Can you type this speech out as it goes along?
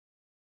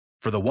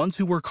For the ones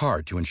who work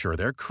hard to ensure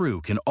their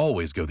crew can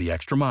always go the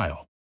extra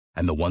mile,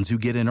 and the ones who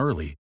get in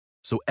early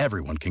so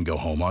everyone can go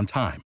home on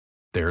time,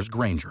 there's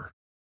Grainger,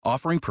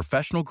 offering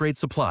professional-grade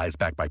supplies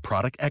backed by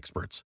product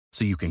experts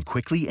so you can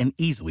quickly and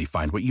easily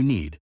find what you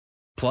need.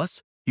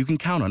 Plus, you can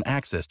count on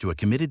access to a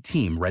committed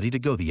team ready to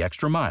go the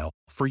extra mile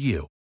for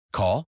you.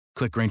 Call,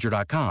 click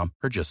Grainger.com,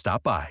 or just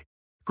stop by.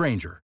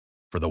 Grainger,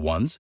 for the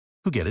ones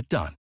who get it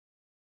done.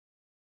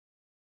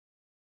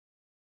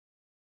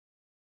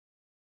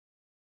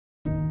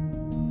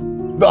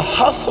 The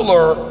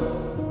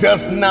hustler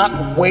does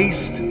not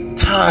waste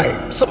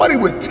time. Somebody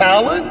with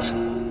talent,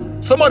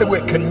 somebody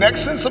with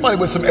connection, somebody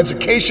with some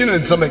education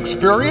and some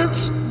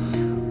experience,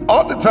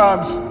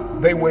 oftentimes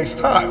they waste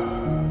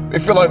time. They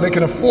feel like they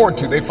can afford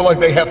to. They feel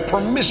like they have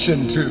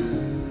permission to,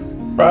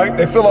 right?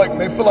 They feel like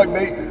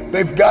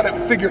they've got it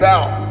figured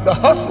out. The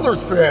hustler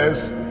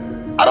says,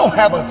 I don't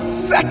have a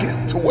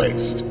second to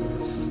waste.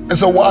 And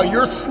so while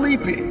you're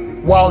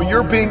sleeping, while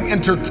you're being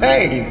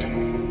entertained,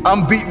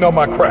 I'm beating on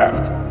my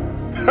craft.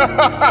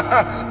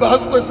 The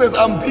hustler says,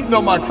 I'm beating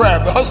on my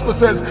craft. The hustler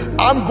says,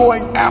 I'm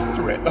going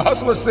after it. The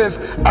hustler says,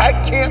 I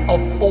can't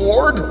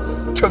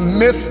afford to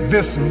miss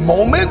this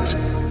moment.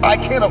 I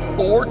can't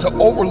afford to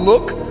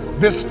overlook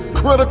this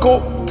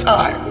critical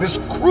time, this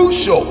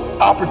crucial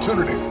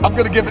opportunity. I'm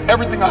going to give it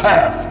everything I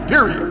have,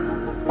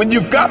 period. When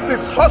you've got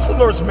this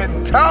hustler's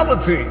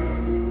mentality,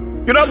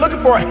 you're not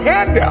looking for a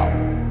handout.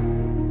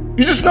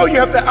 You just know you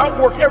have to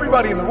outwork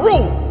everybody in the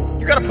room.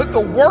 You got to put the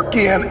work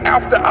in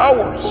after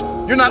hours.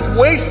 You're not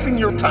wasting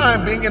your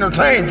time being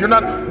entertained. You're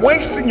not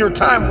wasting your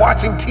time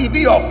watching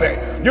TV all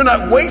day. You're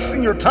not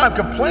wasting your time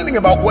complaining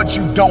about what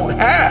you don't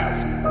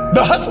have.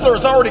 The hustler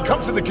has already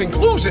come to the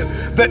conclusion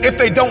that if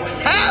they don't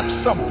have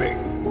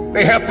something,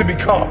 they have to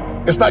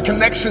become. It's not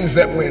connections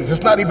that wins.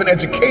 It's not even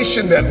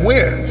education that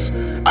wins.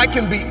 I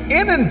can be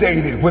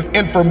inundated with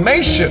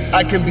information.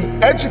 I can be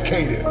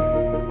educated,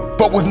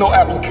 but with no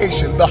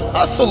application. The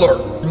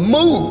hustler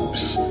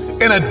moves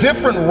in a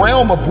different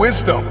realm of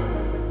wisdom,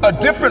 a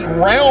different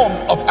realm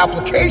of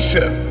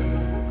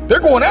application. They're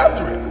going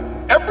after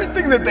it.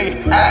 Everything that they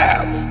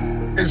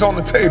have is on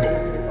the table.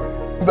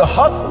 The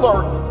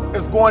hustler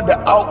is going to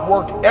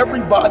outwork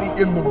everybody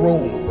in the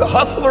room. The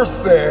hustler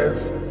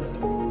says,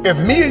 if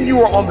me and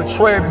you are on the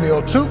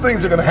treadmill, two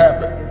things are going to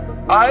happen.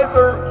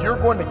 Either you're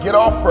going to get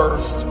off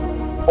first,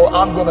 or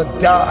I'm going to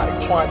die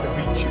trying to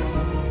beat you.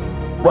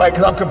 Right?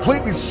 Because I'm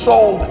completely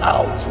sold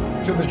out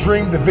to the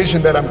dream, the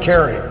vision that I'm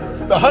carrying.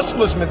 The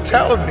hustler's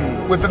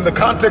mentality within the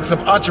context of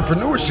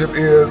entrepreneurship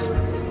is,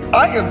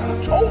 I am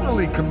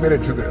totally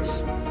committed to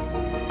this.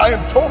 I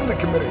am totally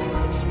committed to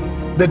this.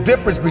 The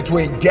difference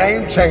between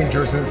game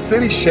changers and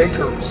city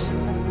shakers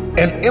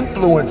and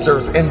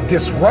influencers and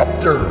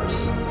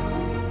disruptors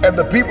and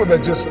the people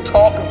that just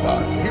talk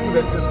about it, people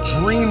that just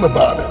dream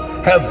about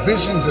it, have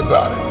visions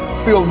about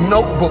it, fill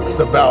notebooks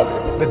about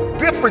it. The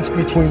difference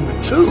between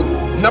the two,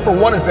 number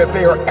one, is that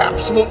they are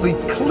absolutely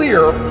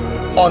clear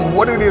on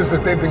what it is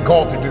that they've been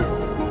called to do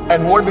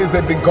and what it is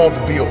they've been called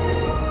to build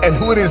and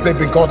who it is they've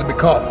been called to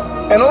become.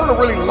 In order to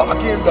really lock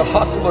in the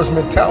hustler's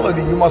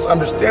mentality, you must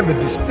understand the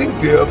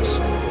distinctives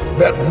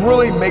that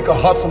really make a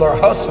hustler a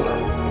hustler.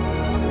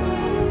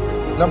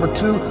 Number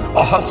two,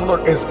 a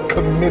hustler is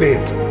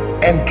committed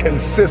and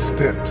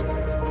consistent.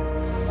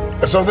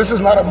 And so this is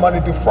not a Monday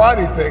through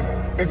Friday thing,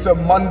 it's a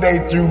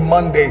Monday through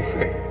Monday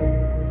thing.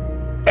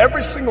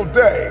 Every single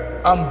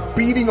day, I'm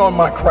beating on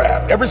my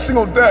craft. Every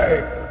single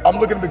day, I'm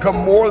looking to become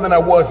more than I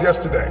was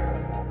yesterday.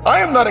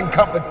 I am not in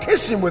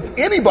competition with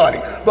anybody.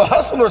 The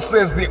hustler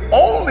says the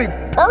only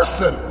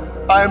person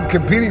I am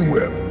competing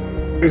with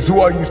is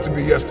who I used to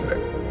be yesterday.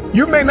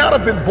 You may not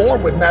have been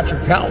born with natural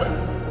talent,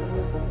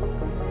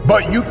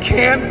 but you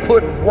can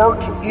put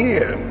work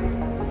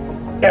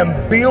in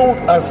and build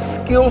a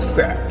skill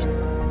set.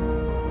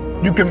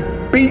 You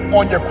can beat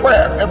on your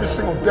craft every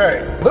single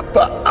day. Put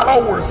the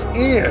hours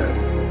in.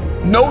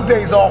 No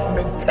days off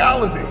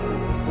mentality.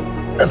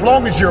 As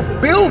long as you're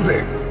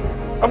building,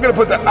 I'm gonna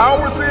put the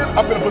hours in,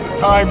 I'm gonna put the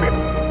time in.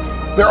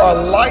 There are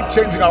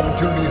life-changing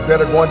opportunities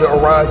that are going to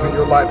arise in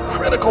your life.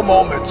 Critical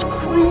moments,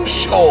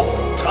 crucial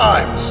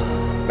times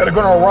that are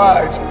gonna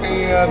arise.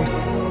 And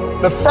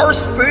the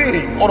first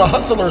thing on a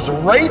hustler's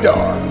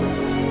radar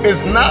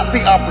is not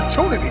the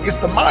opportunity, it's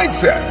the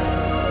mindset.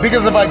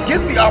 Because if I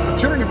get the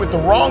opportunity with the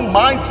wrong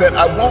mindset,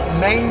 I won't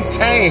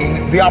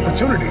maintain the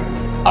opportunity.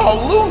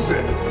 I'll lose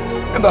it.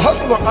 And the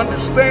hustler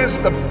understands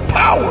the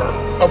power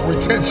of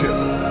retention,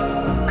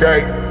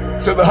 okay?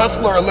 So the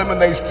hustler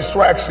eliminates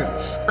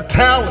distractions. Your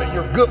talent,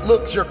 your good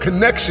looks, your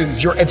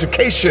connections, your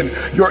education,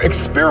 your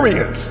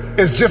experience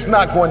is just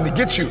not going to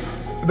get you.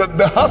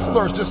 The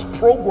hustler is just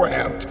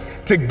programmed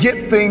to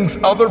get things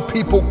other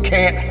people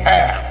can't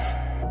have.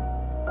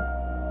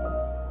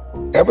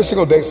 Every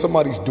single day,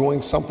 somebody's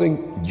doing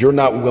something you're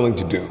not willing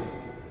to do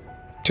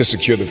to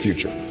secure the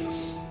future.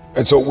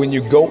 And so when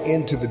you go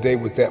into the day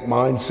with that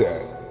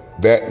mindset,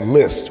 that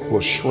list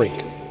will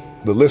shrink.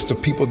 The list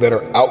of people that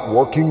are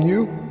outworking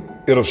you,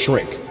 it'll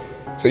shrink.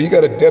 So you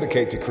got to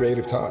dedicate to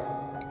creative time.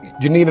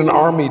 You need an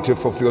army to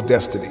fulfill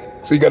destiny.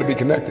 So you got to be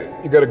connected.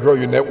 You got to grow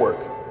your network.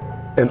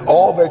 And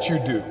all that you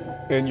do,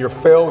 and your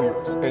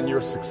failures and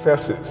your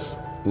successes,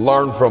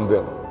 learn from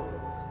them.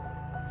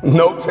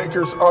 Note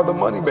takers are the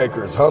money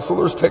makers.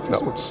 Hustlers take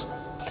notes.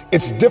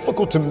 It's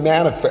difficult to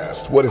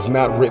manifest what is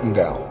not written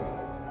down.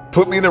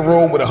 Put me in a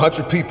room with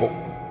 100 people.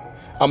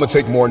 I'm gonna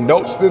take more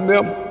notes than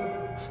them.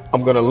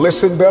 I'm gonna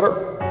listen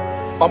better.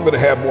 I'm gonna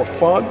have more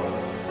fun.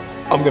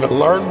 I'm gonna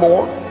learn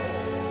more.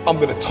 I'm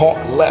gonna talk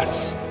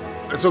less.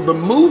 And so the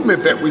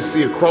movement that we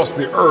see across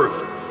the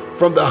earth,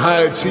 from the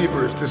high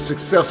achievers, the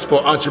successful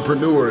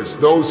entrepreneurs,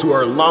 those who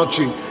are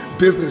launching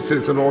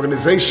businesses and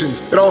organizations,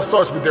 it all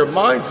starts with their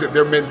mindset,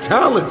 their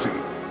mentality.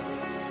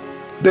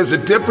 There's a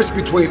difference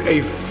between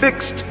a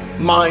fixed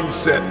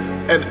mindset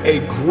and a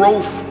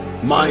growth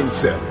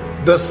mindset.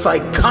 The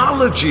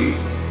psychology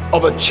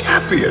of a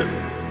champion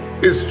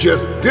is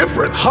just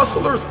different.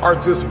 Hustlers are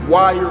just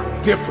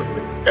wired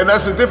differently. And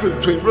that's the difference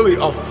between really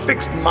a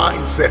fixed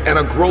mindset and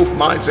a growth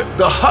mindset.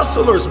 The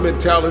hustler's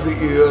mentality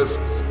is,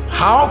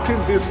 how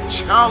can this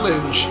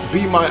challenge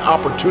be my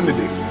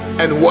opportunity?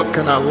 And what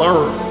can I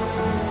learn?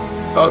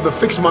 The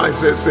fixed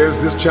mindset says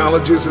this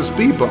challenge is a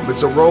speed bump.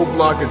 It's a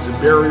roadblock, it's a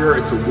barrier,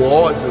 it's a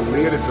wall, it's a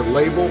lid, it's a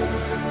label,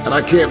 and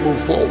I can't move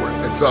forward.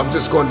 And so I'm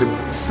just going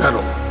to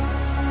settle.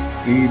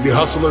 The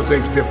hustler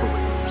thinks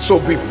differently. So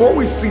before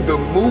we see the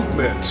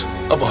movement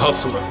of a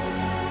hustler,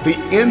 the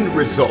end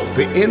result,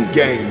 the end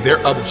game, their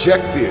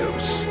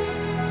objectives,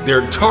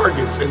 their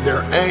targets and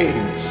their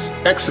aims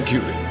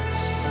executed,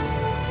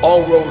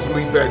 all roads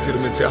lead back to the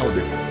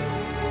mentality.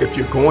 If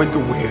you're going to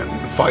win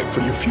the fight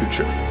for your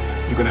future,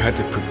 you're going to have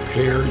to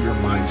prepare your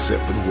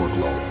mindset for the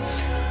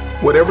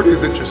workload. Whatever it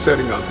is that you're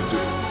setting out to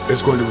do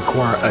is going to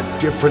require a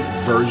different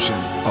version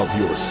of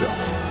yourself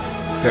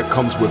that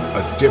comes with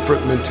a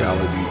different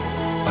mentality,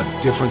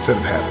 a different set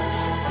of habits,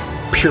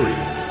 period.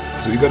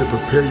 So you got to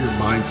prepare your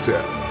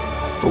mindset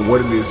for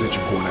what it is that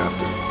you're going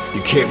after.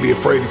 You can't be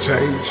afraid to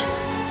change.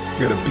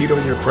 You got to beat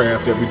on your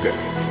craft every day.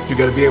 You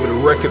got to be able to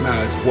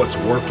recognize what's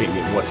working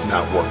and what's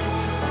not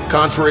working.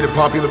 Contrary to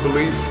popular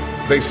belief,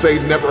 they say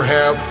never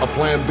have a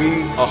plan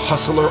B. A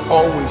hustler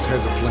always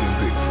has a plan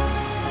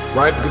B,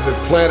 right? Because if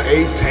plan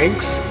A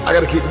tanks, I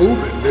got to keep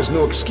moving. There's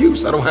no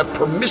excuse. I don't have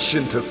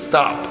permission to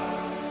stop.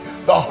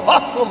 The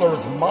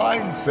hustler's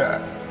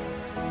mindset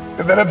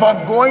is that if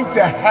I'm going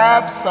to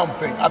have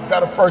something, I've got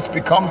to first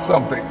become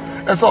something.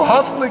 And so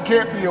hustling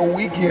can't be a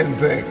weekend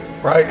thing,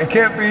 right? It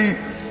can't be,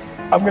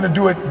 I'm going to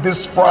do it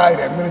this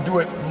Friday. I'm going to do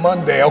it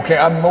Monday. Okay,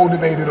 I'm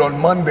motivated on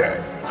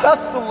Monday.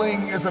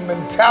 Hustling is a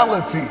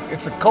mentality.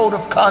 It's a code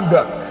of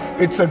conduct.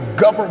 It's a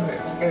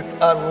government. It's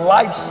a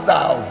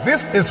lifestyle.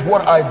 This is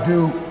what I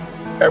do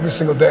every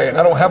single day. And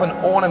I don't have an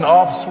on and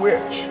off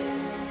switch.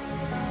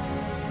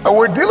 And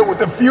we're dealing with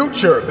the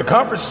future, the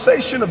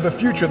conversation of the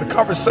future, the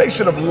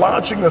conversation of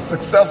launching a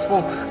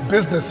successful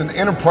business and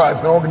enterprise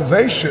and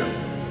organization.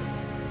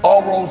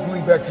 All roads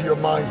lead back to your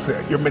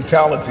mindset, your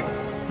mentality.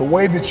 The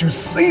way that you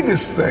see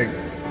this thing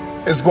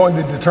is going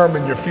to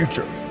determine your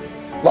future.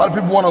 A lot of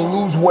people want to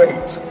lose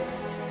weight.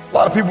 A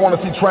lot of people want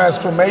to see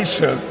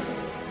transformation.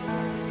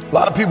 A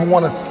lot of people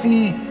want to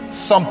see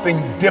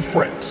something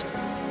different.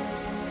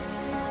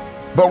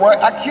 But right,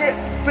 I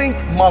can't think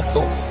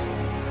muscles.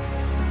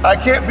 I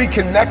can't be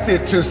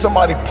connected to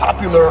somebody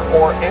popular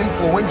or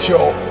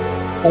influential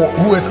or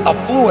who is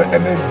affluent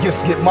and then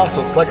just get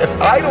muscles. Like if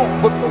I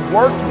don't put the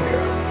work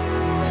in,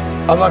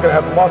 I'm not gonna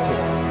have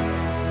muscles.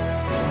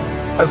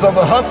 And so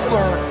the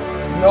hustler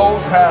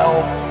knows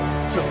how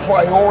to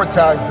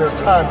prioritize their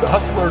time. The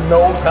hustler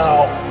knows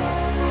how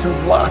to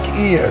lock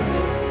in.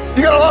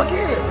 You gotta lock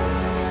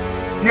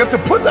in. You have to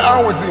put the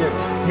hours in.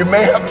 You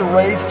may have to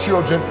raise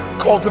children,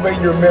 cultivate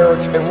your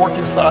marriage, and work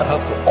your side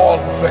hustle all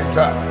at the same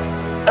time.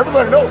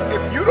 Everybody knows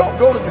if you don't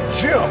go to the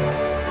gym,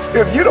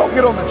 if you don't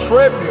get on the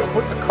treadmill,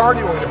 put the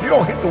cardio in, if you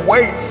don't hit the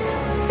weights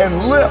and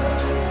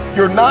lift,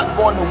 you're not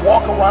going to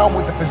walk around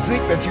with the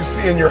physique that you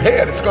see in your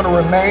head. It's going to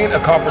remain a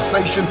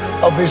conversation,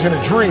 a vision,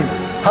 a dream.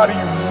 How do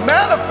you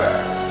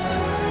manifest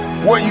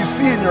what you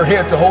see in your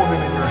head to hold it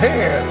in your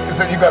hand is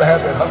that you got to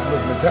have that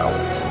hustler's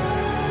mentality.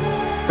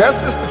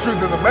 That's just the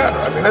truth of the matter.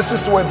 I mean, that's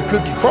just the way the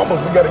cookie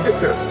crumbles. We got to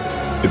get this.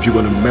 If you're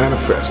going to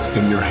manifest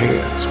in your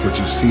hands what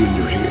you see in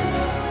your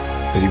head,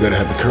 then you got to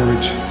have the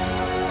courage,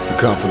 the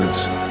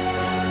confidence,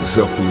 the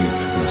self-belief,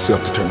 and the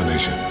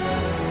self-determination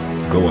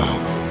to go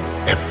out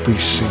every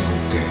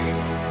single day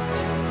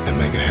and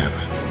make it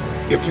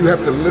happen. If you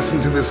have to listen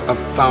to this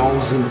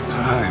 1,000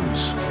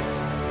 times,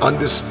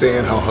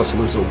 understand how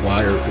hustlers are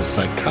wired, the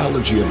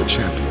psychology of a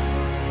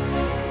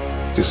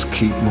champion. Just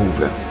keep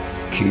moving,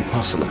 keep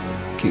hustling,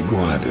 keep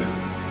grinding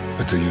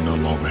until you no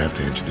longer have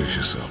to introduce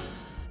yourself.